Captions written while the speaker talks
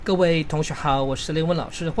各位同学好，我是林文老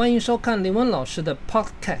师，欢迎收看林文老师的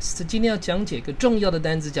Podcast。 今天要讲解一个重要的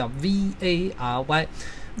单词，叫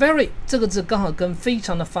vary。vary 这个字刚好跟非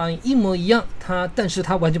常的发音一模一样，但是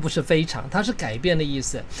它完全不是非常，它是改变的意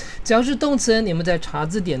思。只要是动词，你们在查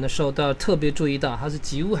字典的时候都要特别注意到它是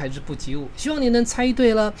及物还是不及物。希望你能猜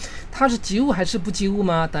对了，它是及物还是不及物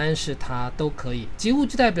吗？答案是它都可以。及物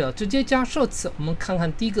就代表直接加受词。我们看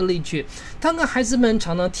看第一个例句，他跟孩子们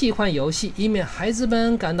常常替换游戏，以免孩子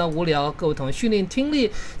们感到无聊。各位同学训练听力，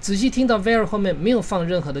仔细听到 vary 后面没有放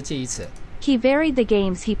任何的介意词。He varied the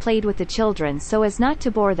games he played with the children so as not to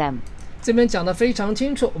bore them. 这边讲得非常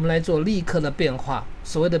清楚，我们来做立刻的变化。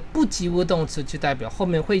所谓的不及物动词就代表后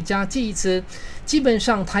面会加介意词，基本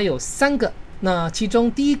上它有3个。那其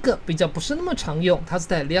中第一个比较不是那么常用，它是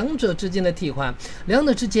在两者之间的替换，两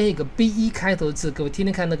者之间有个 be 开头的字，各位听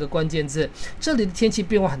听看那个关键字。这里的天气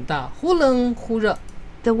变化很大，忽冷忽热。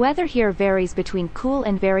The weather here varies between cool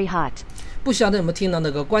and very hot. 不晓得有没有听到那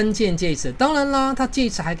个关键介词？当然啦，它介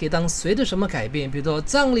词还可以当随着什么改变，比如说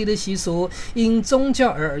葬礼的习俗因宗教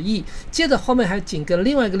而异。接着后面还紧跟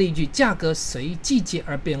另外一个例句，价格随季节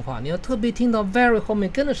而变化。你要特别听到 vary 后面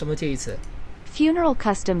跟了什么介词？ Funeral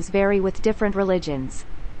customs vary with different religions.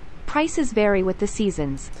 Prices vary with the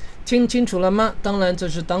seasons. 听清楚了吗？当然这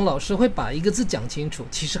是当老师会把一个字讲清楚。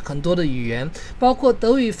其实很多的语言，包括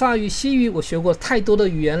德语、法语、西语，我学过太多的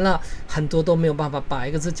语言了，很多都没有办法把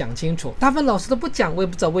一个字讲清楚，大部分老师都不讲，我也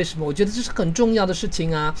不知道为什么。我觉得这是很重要的事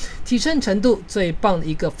情啊，提升程度最棒的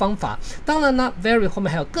一个方法。当然呢 vary 后面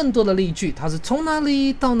还有更多的例句，它是从哪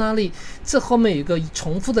里到哪里，这后面有一个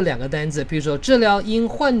重复的2个单字，比如说治疗因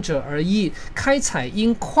患者而异，开采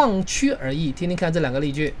因矿区而异。听听看这2个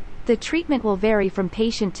例句。The treatment will vary from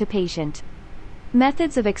patient to patient.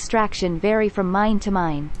 Methods of extraction vary from mine to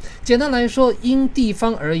mine. 简单来说，因地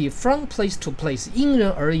方而异 from place to place， 因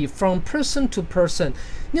人而异 from person to person。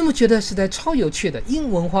 你有没有觉得实在超有趣的？因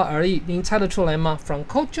文化而异，您猜得出来吗？ from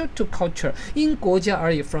culture to culture， 因国家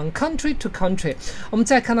而异 from country to country。 我们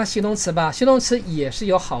再看它形容词吧，形容词也是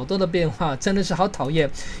有好多的变化，真的是好讨厌。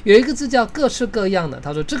有一个字叫各式各样的，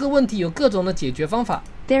他说这个问题有各种的解决方法。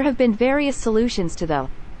 There have been various solutions to the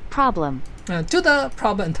problem. To the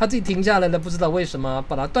problem， 他自己停下来了，不知道为什么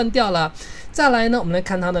把它断掉了。再来呢，我们来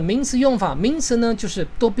看它的名词用法。名词呢就是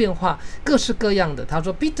多变化，各式各样的。他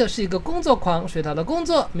说 Peter 是一个工作狂，所以他的工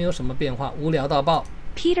作没有什么变化，无聊到爆。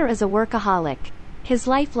 Peter is a workaholic. His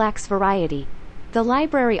life lacks variety. The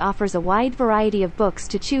library offers a wide variety of books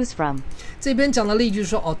to choose from. 这边讲的例句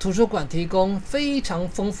说，图书馆提供非常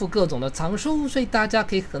丰富各种的藏书，所以大家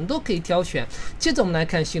很多可以挑选。接着我们来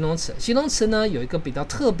看形容词。形容词呢有一个比较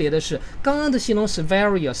特别的是，刚刚的形容词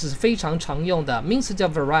vary 是非常常用的，名词叫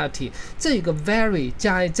variety， 这有个 vary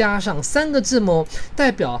加上3个字母，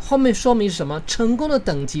代表后面说明什么？成功的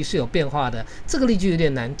等级是有变化的。这个例句有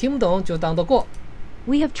点难，听不懂就当作过。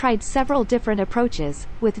We have tried several different approaches,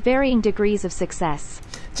 with varying degrees of success.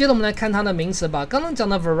 接着我们来看它的名词吧。刚刚讲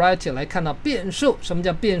到 variety， 来看到变数。什么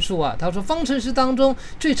叫变数啊？他说方程式当中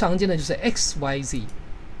最常见的就是 x、y、z。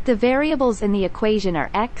 The variables in the equation are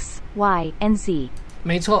x, y, and z.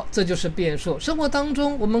 没错，这就是变数。生活当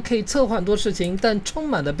中我们可以测很多事情，但充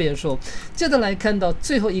满了变数。接着来看到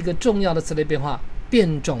最后一个重要的词类变化，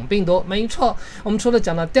变种病毒。没错，我们除了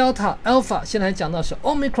讲到 Delta、Alpha， 现在讲到是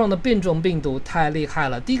Omicron 的变种病毒，太厉害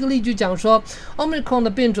了。第一个例句讲说 Omicron 的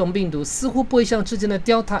变种病毒似乎不会像之前的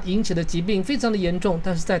Delta 引起的疾病非常的严重，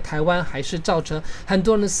但是在台湾还是造成很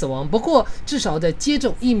多人的死亡。不过至少在接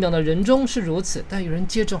种疫苗的人中是如此，但有人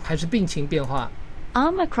接种还是病情变化。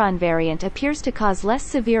Omicron variant appears to cause less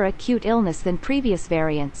severe acute illness than previous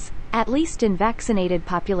variants, at least in vaccinated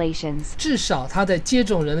populations. 至少它在接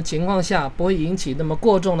种人的情况下不会引起那么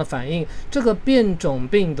过重的反应。这个变种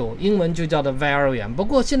病毒英文就叫做 variant， 不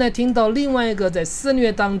过现在听到另外一个在肆虐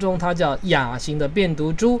当中，它叫亚型的变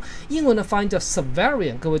毒株，英文的发音叫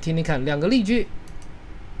subvariant。 各位听听看2个例句。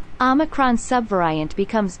 Omicron subvariant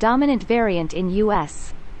becomes dominant variant in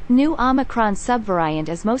U.S. New Omicron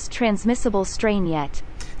subvariant is most transmissible strain yet.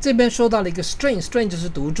 这边说到了一个 strain 就是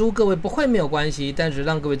毒株，各位不会没有关系，但是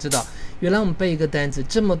让各位知道，原来我们背一个单词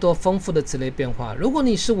这么多丰富的词类变化。如果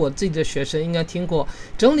你是我自己的学生，应该听过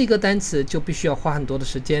整理一个单词就必须要花很多的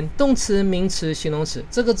时间，动词、名词、形容词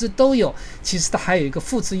这个字都有。其实它还有一个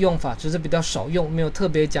副词用法，只是比较少用，没有特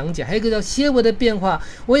别讲解。还有一个叫些微的变化，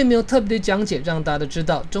我也没有特别的讲解，让大家都知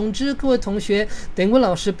道。总之，各位同学，等位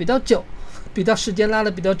老师比较久，比较时间拉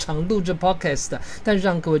的比较长，录制 podcast 的，但是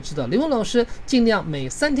让各位知道，林文老师尽量每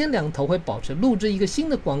3天2头会保持录制一个新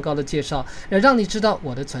的广告的介绍，让你知道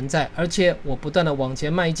我的存在，而且我不断的往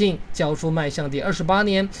前迈进，教书迈向第28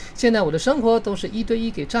年，现在我的生活都是1对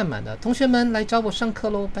1给占满的，同学们来找我上课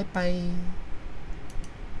咯，拜拜。